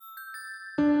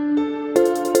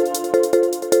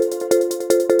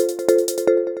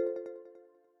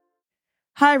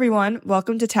Hi, everyone.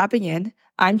 Welcome to Tapping In.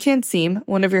 I'm Chanseem,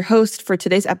 one of your hosts for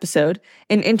today's episode,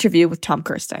 an interview with Tom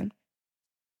Kirsting.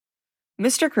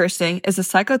 Mr. Kirsting is a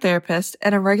psychotherapist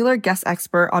and a regular guest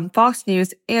expert on Fox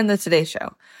News and The Today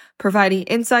Show, providing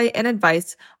insight and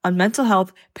advice on mental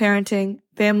health, parenting,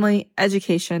 family,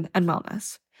 education, and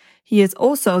wellness. He is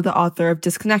also the author of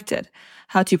Disconnected,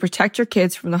 How to Protect Your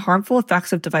Kids from the Harmful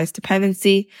Effects of Device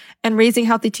Dependency and Raising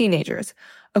Healthy Teenagers,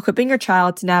 equipping your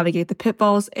child to navigate the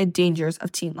pitfalls and dangers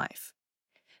of teen life.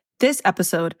 This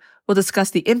episode will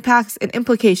discuss the impacts and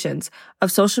implications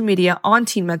of social media on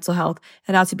teen mental health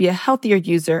and how to be a healthier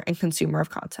user and consumer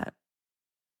of content.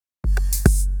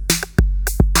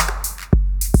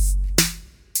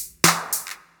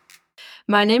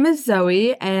 My name is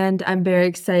Zoe, and I'm very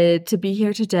excited to be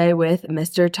here today with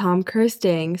Mr. Tom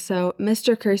Kirsting. So,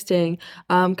 Mr. Kirsting,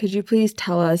 could you please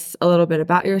tell us a little bit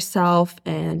about yourself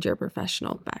and your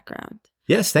professional background?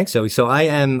 Yes, thanks, Zoe. So I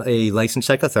am a licensed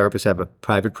psychotherapist. I have a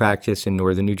private practice in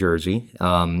northern New Jersey,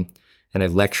 and I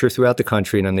lecture throughout the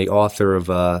country, and I'm the author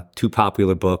of two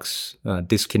popular books,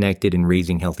 Disconnected and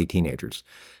Raising Healthy Teenagers.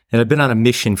 And I've been on a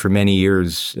mission for many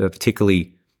years,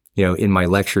 particularly in my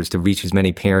lectures, to reach as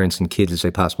many parents and kids as I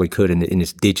possibly could in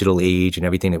this digital age and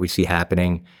everything that we see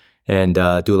happening, and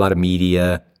do a lot of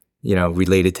media,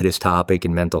 related to this topic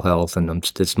and mental health. And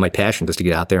it's my passion just to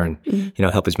get out there and,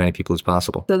 help as many people as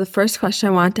possible. So the first question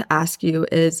I wanted to ask you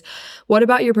is, what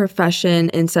about your profession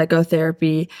in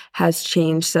psychotherapy has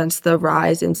changed since the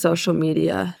rise in social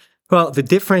media? Well, the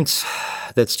difference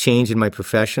that's changed in my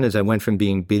profession is I went from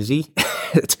being busy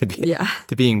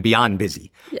to being beyond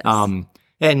busy. Yes.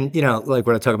 And, like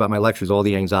when I talk about my lectures, all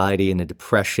the anxiety and the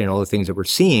depression, all the things that we're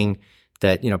seeing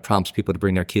that, prompts people to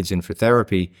bring their kids in for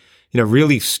therapy,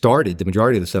 really started, the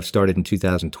majority of the stuff started in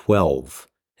 2012.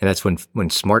 And that's when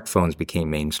smartphones became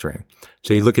mainstream.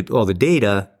 So you look at all the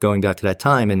data going back to that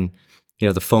time and,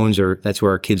 the phones that's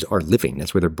where our kids are living.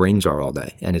 That's where their brains are all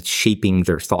day. And it's shaping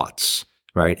their thoughts,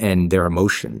 right? And their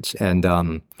emotions. And,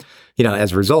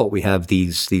 as a result, we have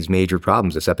these major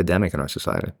problems, this epidemic in our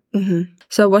society. Mm-hmm.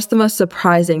 So what's the most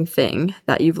surprising thing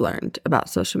that you've learned about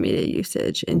social media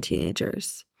usage in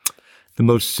teenagers? The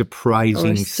most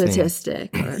surprising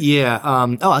statistic. Yeah.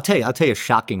 I'll tell you a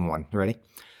shocking one. Ready?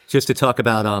 Just to talk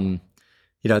about,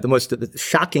 the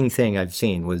shocking thing I've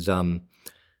seen was a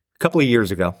couple of years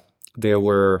ago, there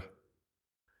were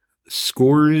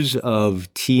scores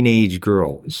of teenage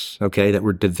girls, that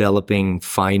were developing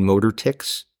fine motor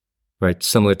tics, right?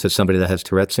 Similar to somebody that has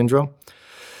Tourette syndrome.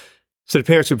 So the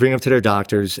parents would bring them to their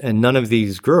doctors, and none of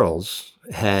these girls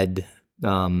had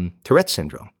Tourette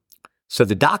syndrome. So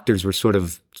the doctors were sort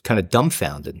of kind of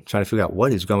dumbfounded, trying to figure out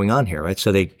what is going on here, right?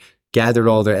 So they gathered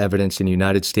all their evidence in the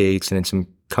United States and in some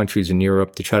countries in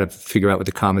Europe to try to figure out what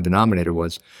the common denominator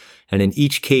was. And in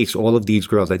each case, all of these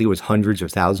girls, I think it was hundreds or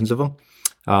thousands of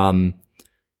them,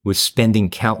 was spending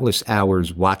countless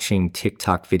hours watching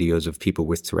TikTok videos of people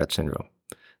with Tourette syndrome.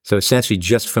 So essentially,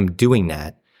 just from doing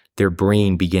that, their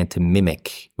brain began to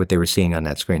mimic what they were seeing on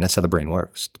that screen. That's how the brain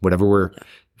works.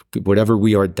 Whatever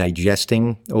we are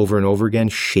digesting over and over again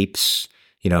shapes,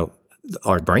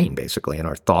 our brain basically, and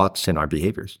our thoughts and our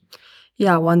behaviors.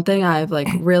 Yeah, one thing I've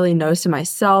really noticed in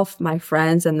myself, my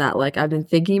friends, and that I've been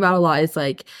thinking about a lot is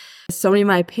so many of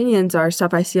my opinions are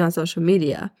stuff I see on social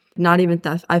media, not even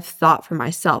that I've thought for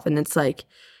myself, and it's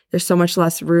there's so much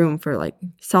less room for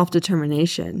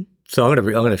self-determination. So I'm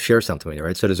gonna share something with you,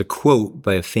 right? So there's a quote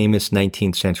by a famous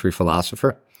 19th century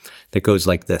philosopher that goes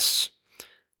like this: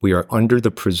 "We are under the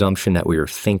presumption that we are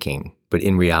thinking, but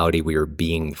in reality, we are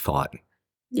being thought."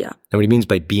 Yeah. And what he means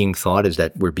by being thought is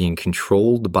that we're being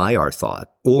controlled by our thought,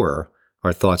 or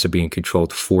our thoughts are being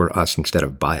controlled for us instead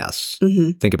of by us.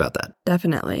 Mm-hmm. Think about that.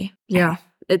 Definitely. Yeah.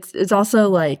 It's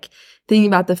also thinking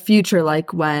about the future,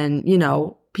 when,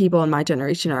 people in my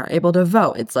generation are able to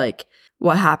vote. It's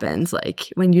what happens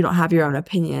when you don't have your own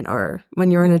opinion, or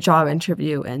when you're in a job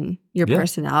interview and your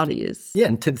personality is. Yeah.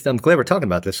 And I'm glad we're talking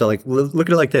about this. So look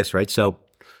at it like this, right? So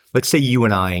let's say you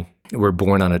and I were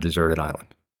born on a deserted island,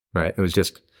 right? It was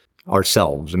just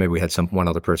ourselves, and maybe we had one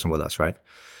other person with us, right?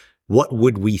 What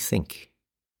would we think?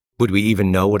 Would we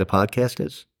even know what a podcast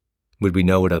is? Would we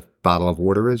know what a bottle of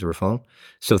water is or a phone?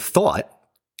 So thought,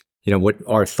 what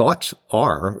our thoughts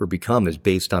are or become is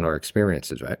based on our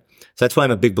experiences, right? So that's why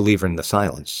I'm a big believer in the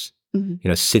silence.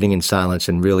 Mm-hmm. Sitting in silence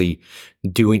and really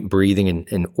breathing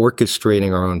and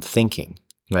orchestrating our own thinking,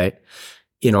 right?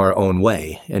 In our own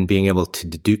way, and being able to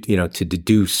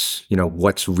deduce,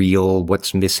 what's real,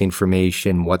 what's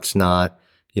misinformation, what's not,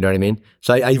 you know what I mean?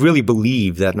 So I really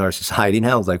believe that in our society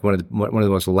now, one of the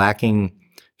most lacking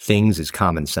things is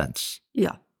common sense.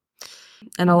 Yeah.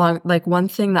 And along, like, one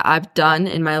thing that I've done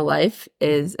in my life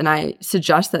is, and I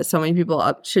suggest that so many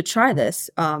people should try this,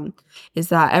 is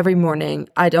that every morning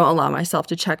I don't allow myself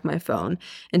to check my phone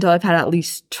until I've had at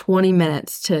least 20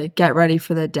 minutes to get ready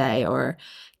for the day or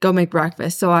go make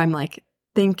breakfast. So I'm like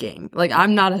thinking, like,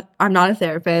 I'm not a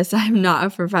therapist, I'm not a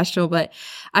professional, but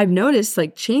I've noticed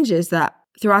like changes that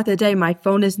throughout the day, my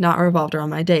phone is not revolved around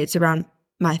my day. It's around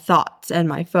my thoughts, and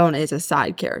my phone is a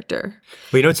side character.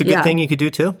 Well, you know, it's a good thing you could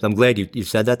do too. I'm glad you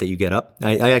said that you get up.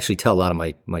 I actually tell a lot of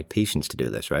my patients to do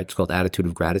this, right? It's called attitude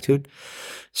of gratitude.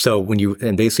 So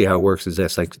and basically how it works is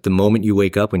this, like the moment you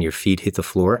wake up, when your feet hit the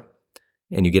floor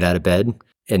and you get out of bed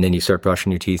and then you start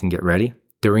brushing your teeth and get ready,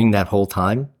 during that whole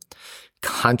time,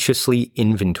 consciously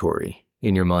inventory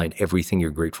in your mind everything you're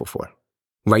grateful for,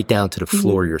 right down to the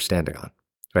floor you're standing on,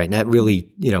 right? And that really,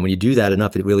 when you do that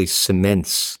enough, it really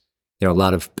cements a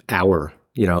lot of our,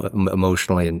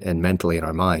 emotionally and mentally in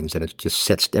our minds. And it just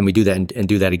sets, and we do that and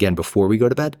do that again before we go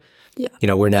to bed.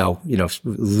 Yeah. We're now,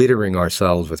 littering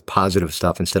ourselves with positive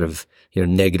stuff instead of,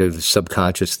 negative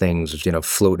subconscious things,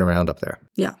 floating around up there.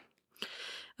 Yeah.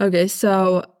 Okay.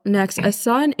 So next, I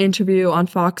saw an interview on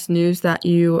Fox News that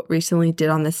you recently did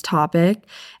on this topic,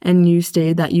 and you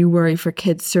stated that you worry for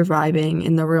kids surviving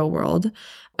in the real world.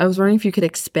 I was wondering if you could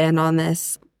expand on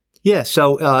this. Yeah.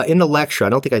 So in the lecture, I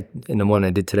don't think in the one I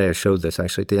did today, I showed this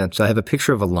actually at the end. So I have a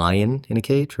picture of a lion in a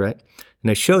cage, right? And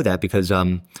I show that because,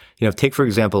 take, for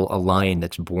example, a lion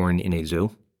that's born in a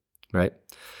zoo, right?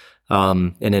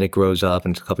 And then it grows up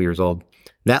and it's a couple years old.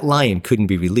 That lion couldn't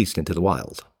be released into the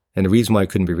wild. And the reason why it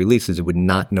couldn't be released is it would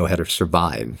not know how to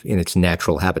survive in its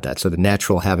natural habitat. So the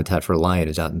natural habitat for a lion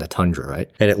is out in the tundra, right?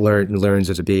 And it learns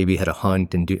as a baby how to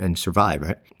hunt and survive,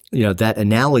 right? That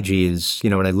analogy is,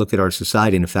 when I look at our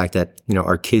society and the fact that,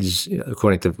 our kids,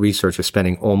 according to research, are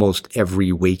spending almost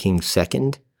every waking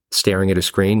second staring at a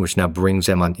screen, which now brings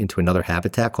them into another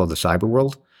habitat called the cyber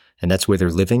world. And that's where they're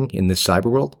living, in this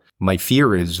cyber world. My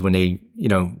fear is when they,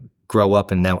 grow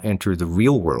up and now enter the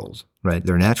real world, right?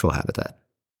 Their natural habitat.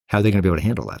 How are they going to be able to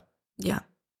handle that? Yeah.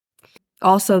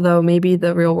 Also, though, maybe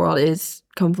the real world is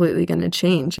completely going to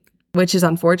change, which is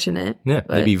unfortunate. Yeah.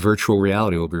 Maybe virtual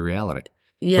reality will be reality.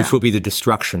 Yeah. Which will be the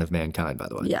destruction of mankind, by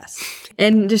the way. Yes.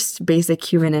 And just basic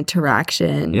human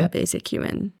interaction, basic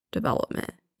human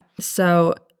development.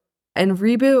 So in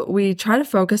Reboot, we try to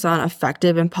focus on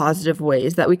effective and positive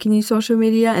ways that we can use social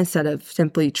media instead of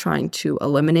simply trying to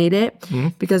eliminate it,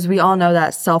 because we all know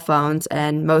that cell phones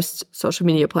and most social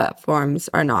media platforms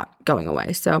are not going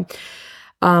away. So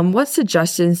what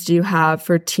suggestions do you have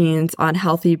for teens on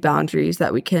healthy boundaries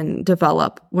that we can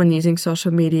develop when using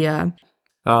social media?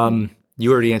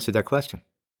 You already answered that question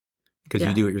because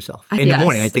you do it yourself. In the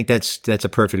morning, I think that's a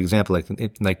perfect example.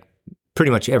 Like pretty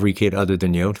much every kid other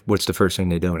than you, what's the first thing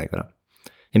they do when they get up?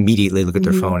 Immediately look at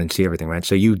their phone and see everything, right?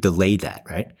 So you delay that,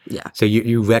 right? Yeah. So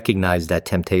you recognize that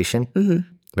temptation,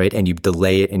 right? And you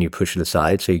delay it and you push it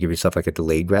aside. So you give yourself like a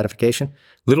delayed gratification.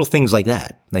 Little things like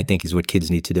that, I think, is what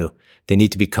kids need to do. They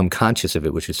need to become conscious of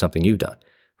it, which is something you've done,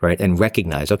 right? And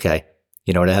recognize, okay,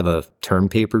 I have a term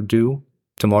paper due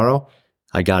tomorrow.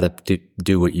 I got to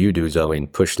do what you do, Zoe,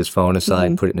 and push this phone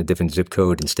aside, put it in a different zip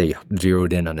code, and stay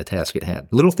zeroed in on the task at hand.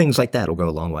 Little things like that will go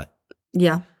a long way.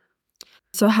 Yeah.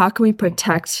 So how can we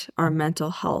protect our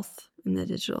mental health in the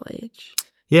digital age?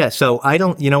 Yeah. So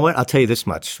you know what? I'll tell you this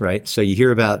much, right? So you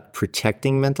hear about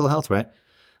protecting mental health, right?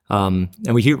 And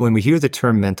when we hear the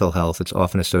term mental health, it's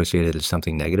often associated as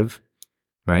something negative,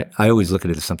 right? I always look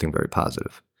at it as something very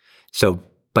positive. So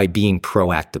by being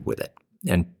proactive with it,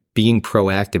 and being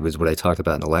proactive is what I talked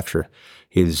about in the lecture,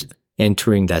 is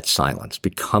entering that silence,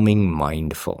 becoming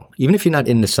mindful. Even if you're not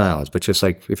in the silence, but just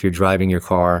like if you're driving your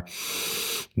car,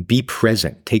 be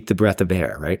present, take the breath of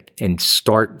air, right? And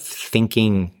start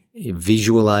thinking,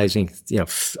 visualizing,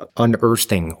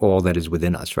 unearthing all that is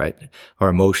within us, right? Our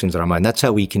emotions and our mind. That's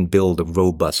how we can build a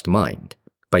robust mind,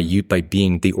 by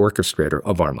being the orchestrator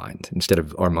of our mind instead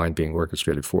of our mind being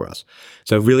orchestrated for us.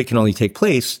 So it really can only take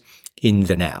place in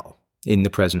the now, in the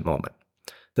present moment.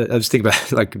 I was thinking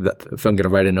about if I'm going to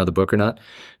write another book or not.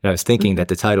 And I was thinking that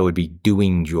the title would be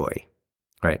Doing Joy,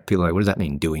 right? People are like, what does that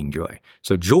mean, doing joy?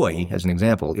 So joy, as an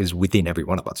example, is within every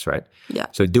one of us, right? Yeah.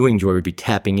 So doing joy would be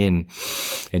tapping in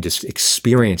and just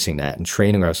experiencing that and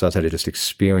training ourselves how to just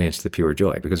experience the pure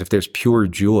joy. Because if there's pure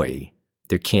joy,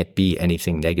 there can't be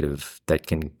anything negative that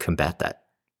can combat that.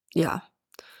 Yeah.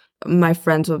 My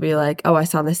friends will be like, oh, I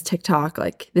saw this TikTok.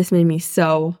 Like, this made me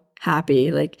so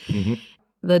happy. Like,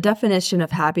 the definition of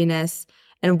happiness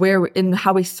and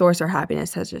how we source our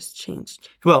happiness has just changed.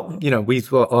 Well, we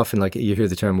often, you hear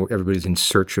the term where everybody's in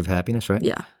search of happiness, right?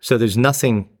 Yeah. So there's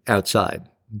nothing outside.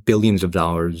 Billions of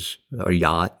dollars, a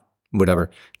yacht, whatever,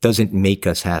 doesn't make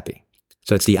us happy.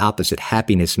 So it's the opposite.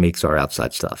 Happiness makes our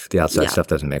outside stuff. The outside stuff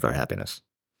doesn't make our happiness.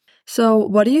 So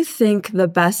what do you think the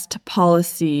best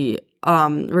policy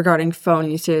regarding phone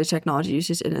usage, technology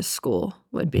usage in a school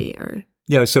would be? Or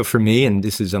So for me, and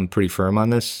I'm pretty firm on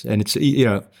this, and it's,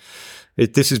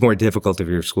 this is more difficult if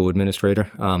you're a school administrator.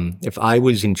 If I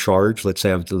was in charge, let's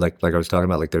say I was like I was talking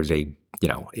about, like there's a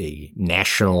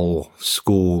national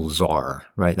school czar,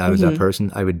 right? And I was that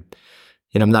person, I would,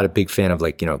 and I'm not a big fan of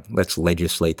let's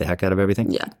legislate the heck out of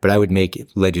everything. Yeah. But I would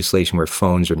make legislation where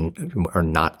phones are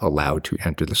not allowed to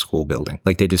enter the school building,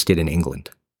 like they just did in England.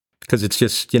 Because it's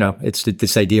just, it's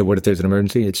this idea, what if there's an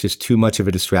emergency? It's just too much of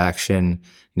a distraction,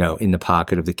 in the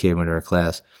pocket of the kid when they're in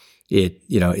class.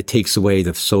 It takes away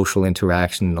the social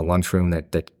interaction in the lunchroom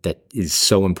that is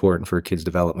so important for a kid's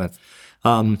development.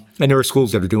 And there are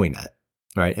schools that are doing that,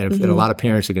 right? And a lot of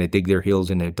parents are going to dig their heels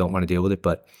in and they don't want to deal with it.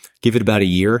 But give it about a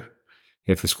year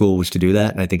if a school was to do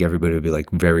that, and I think everybody would be like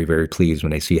very, very pleased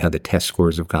when they see how the test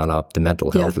scores have gone up, the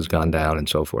mental health has gone down, and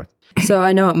so forth. So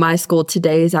I know at my school,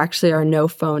 today is actually our no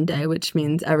phone day, which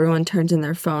means everyone turns in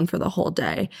their phone for the whole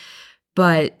day.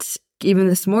 But even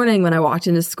this morning when I walked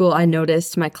into school, I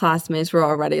noticed my classmates were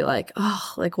already like,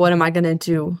 oh, like, what am I going to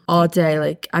do all day?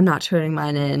 Like, I'm not turning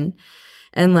mine in.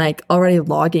 And like already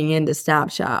logging into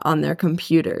Snapchat on their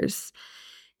computers.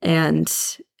 And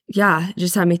yeah, it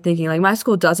just had me thinking, like, my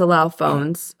school does allow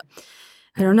phones.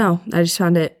 I don't know. I just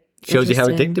found it shows you how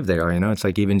addictive they are. It's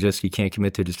like even just, you can't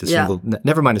commit to just a single,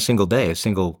 never mind a single day, a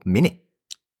single minute.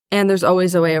 And there's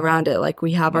always a way around it. Like,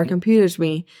 we have our computers,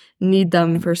 we need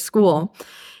them for school.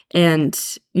 And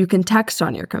you can text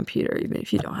on your computer. Even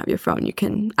if you don't have your phone, you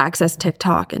can access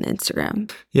TikTok and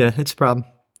Instagram. Yeah, it's a problem.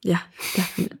 Yeah,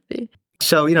 definitely.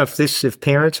 So, if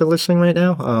parents are listening right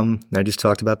now, I just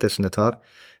talked about this in the talk,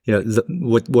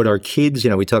 what our kids,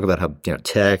 we talk about how,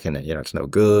 tech and, it's no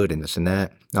good and this and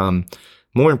that.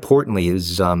 More importantly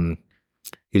is the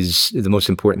most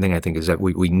important thing, I think, is that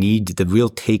we need, the real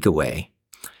takeaway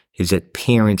is that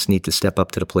parents need to step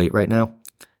up to the plate right now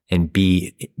and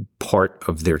be part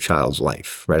of their child's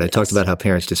life, right? I talked about how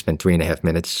parents just spend 3.5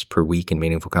 minutes per week in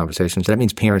meaningful conversations. That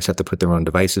means parents have to put their own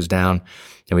devices down,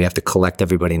 and we have to collect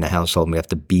everybody in the household, and we have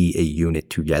to be a unit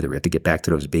together. We have to get back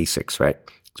to those basics, right?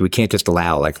 So we can't just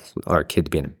allow like our kid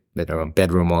to be in their own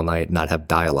bedroom all night and not have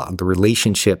dialogue. The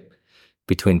relationship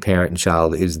between parent and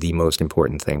child is the most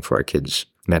important thing for our kids'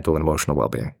 mental and emotional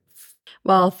well-being.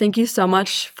 Well, thank you so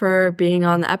much for being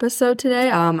on the episode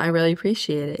today. I really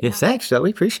appreciate it. Yeah, thanks,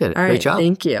 Zoe. Appreciate it. All right, great job.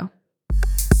 Thank you.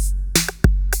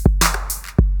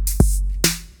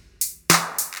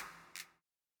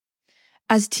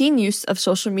 As teen use of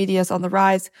social media is on the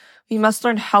rise, we must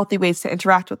learn healthy ways to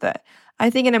interact with it. I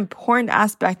think an important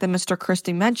aspect that Mr.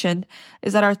 Kirsting mentioned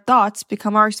is that our thoughts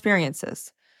become our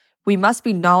experiences. We must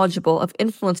be knowledgeable of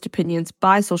influenced opinions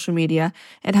by social media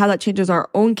and how that changes our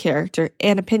own character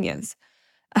and opinions.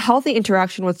 A healthy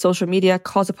interaction with social media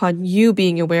calls upon you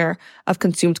being aware of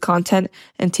consumed content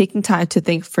and taking time to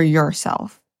think for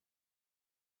yourself.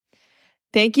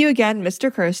 Thank you again, Mr.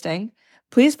 Kirsting.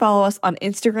 Please follow us on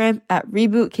Instagram at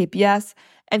RebootKPS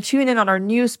and tune in on our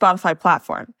new Spotify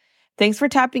platform. Thanks for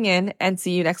tapping in, and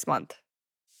see you next month.